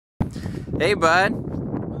Hey, bud.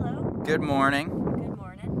 Hello. Good morning. Good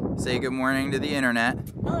morning. Say good morning to the internet.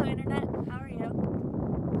 Hello, internet. How are you?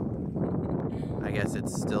 I guess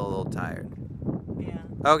it's still a little tired. Yeah.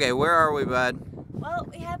 Okay, where are we, bud? Well,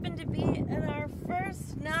 we happen to be at our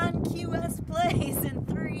first non-QS place in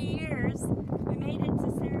 3 years. We made it to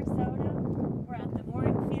Sarasota. We're at the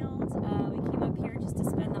mooring field. We came up here just to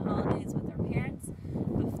spend the holidays with our parents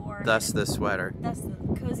before. Thus the sweater. Thus the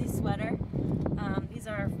cozy sweater. These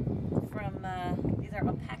are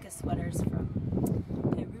Alpaca sweaters from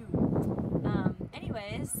Peru.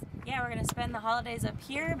 Anyways, yeah, we're gonna spend the holidays up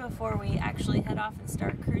here before we actually head off and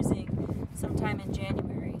start cruising sometime in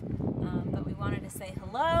January. But we wanted to say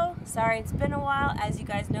hello. Sorry it's been a while. As you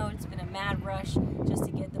guys know, it's been a mad rush just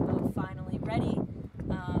to get the boat finally ready.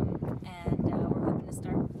 We're hoping to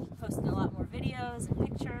start posting a lot more videos and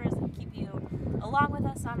pictures and keep you along with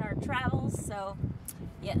us on our travels. So,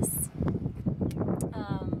 yes.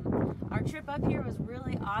 Our trip up here was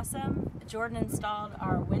really awesome. Jordan installed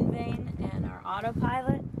our Windvane and our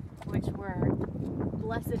autopilot, which were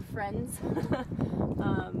blessed friends.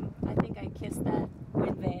 I think I kissed that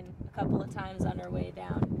Windvane a couple of times on our way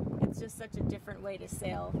down. It's just such a different way to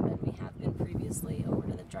sail than we have been previously over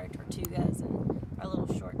to the dry Tortugas and our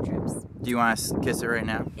little short trips. Do you want to kiss it right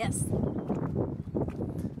now? Yes.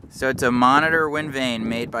 So it's a Monitor Windvane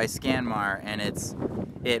made by Scanmar, and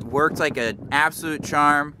it worked like an absolute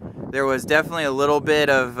charm. There was definitely a little bit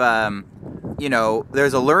of,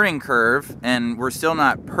 there's a learning curve, and we're still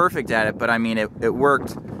not perfect at it, but I mean, it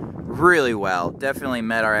worked really well. Definitely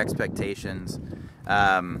met our expectations.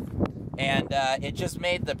 It just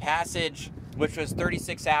made the passage, which was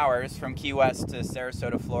 36 hours from Key West to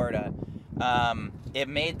Sarasota, Florida, it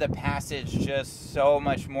made the passage just so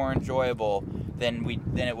much more enjoyable than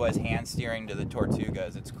it was hand steering to the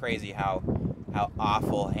Tortugas. It's crazy how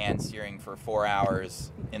awful hand steering for 4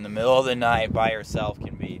 hours in the middle of the night by yourself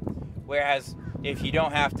can be. Whereas if you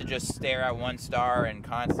don't have to just stare at one star and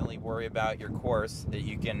constantly worry about your course, that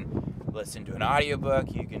you can listen to an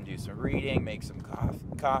audiobook, you can do some reading, make some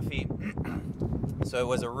coffee. So it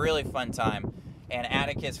was a really fun time. And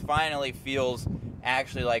Atticus finally feels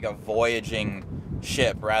actually like a voyaging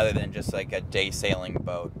ship rather than just like a day sailing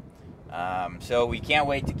boat. So we can't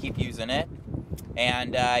wait to keep using it.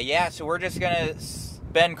 And so we're just gonna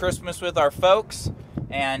spend Christmas with our folks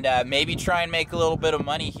and maybe try and make a little bit of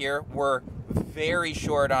money here. We're very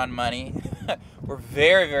short on money. We're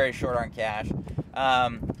very, very short on cash.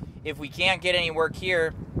 If we can't get any work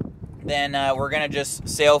here, then we're gonna just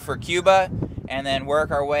sail for Cuba and then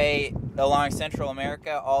work our way along Central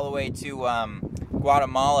America all the way to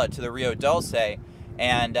Guatemala to the Rio Dulce.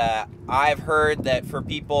 And I've heard that for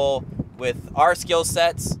people with our skill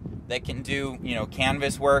sets that can do,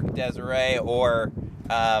 canvas work, Desiree, or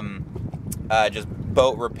just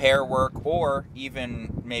boat repair work, or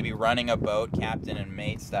even maybe running a boat, captain and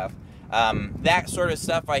mate stuff. That sort of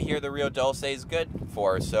stuff I hear the Rio Dulce is good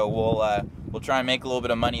for. So we'll try and make a little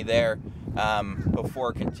bit of money there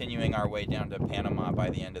before continuing our way down to Panama by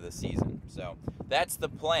the end of the season. So that's the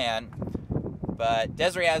plan. But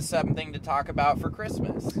Desiree has something to talk about for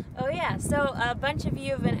Christmas. Oh yeah, so a bunch of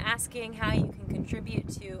you have been asking how you can contribute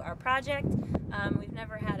to our project. We've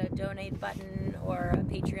never had a donate button or a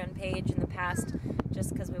Patreon page in the past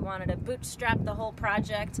just because we wanted to bootstrap the whole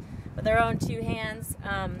project with our own two hands.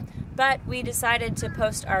 But we decided to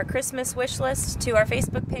post our Christmas wish list to our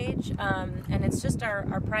Facebook page, and it's just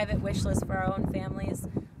our private wish list for our own families.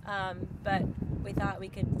 But we thought we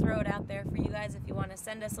could throw it out there for you guys if you want to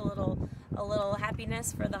send us a little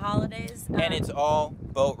happiness for the holidays. And it's all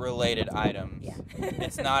boat-related items. Yeah.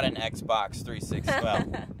 It's not an Xbox 360.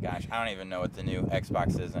 Well, gosh, I don't even know what the new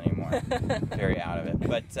Xbox is anymore. Very out of it.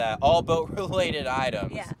 But all boat-related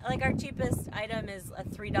items. Yeah, like our cheapest item is a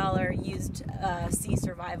 $3 used sea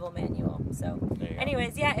survival manual. So,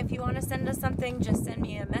 anyways, yeah, if you want to send us something, just send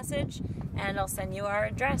me a message, and I'll send you our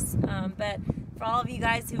address. But for all of you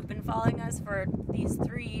guys who've been following us for these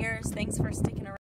 3 years, thanks for sticking around.